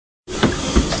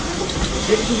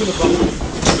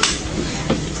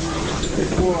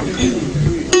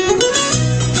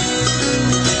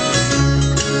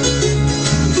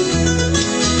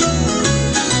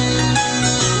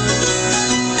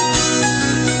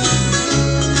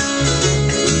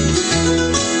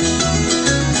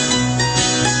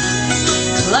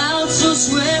Clouds so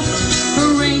swift,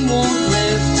 the rain won't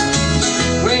lift.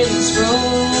 Railings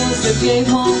froze, the gate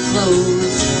won't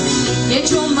close. Get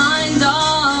your mind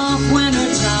off winter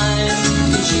time,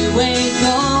 'cause you ain't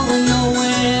going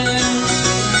nowhere.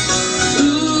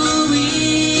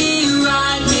 Ooh-wee,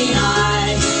 ride me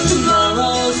high.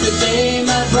 Tomorrow's the day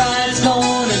my bride's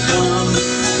gonna come.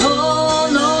 Oh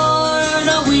Lord,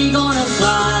 are we gonna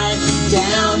fly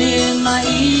down in my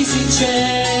easy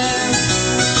chair?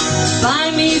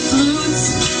 Buy me flutes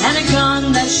and a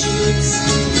gun that shoots,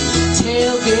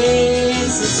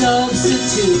 tailgates and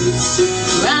substitutes.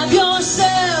 Grab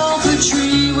yourself a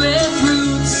tree with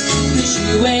roots, 'cause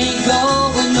you ain't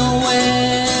going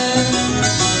nowhere.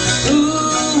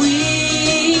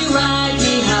 Ooh-wee, ride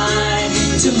me high.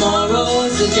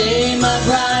 Tomorrow's the day my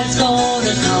bride's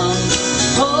gonna come.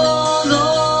 Oh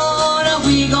Lord, are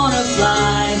we gonna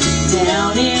fly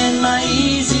down in my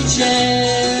easy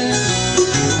chair?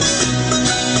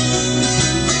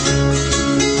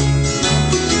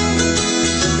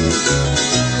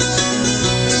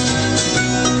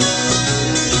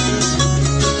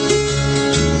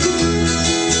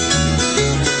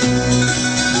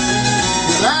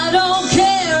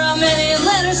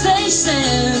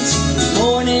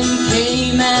 Morning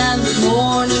came and the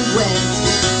morning went,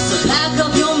 so pack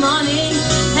up your money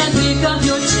and pick up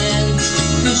your tent,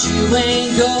 'cause you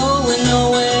ain't going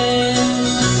nowhere.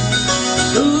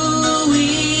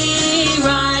 Ooh-wee,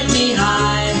 ride me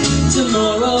high.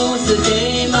 Tomorrow's the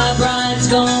day my bride's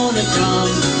gonna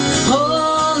come.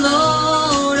 Oh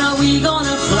Lord, are we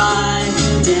gonna fly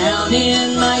down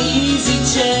in my easy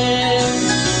chair?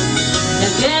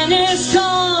 And Dennis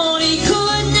called, he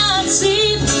could not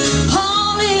sleep.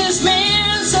 All his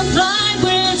men supplied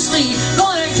with sleep.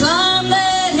 Gonna climb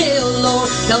that hill, Lord,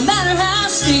 no matter how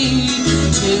steep,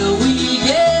 till we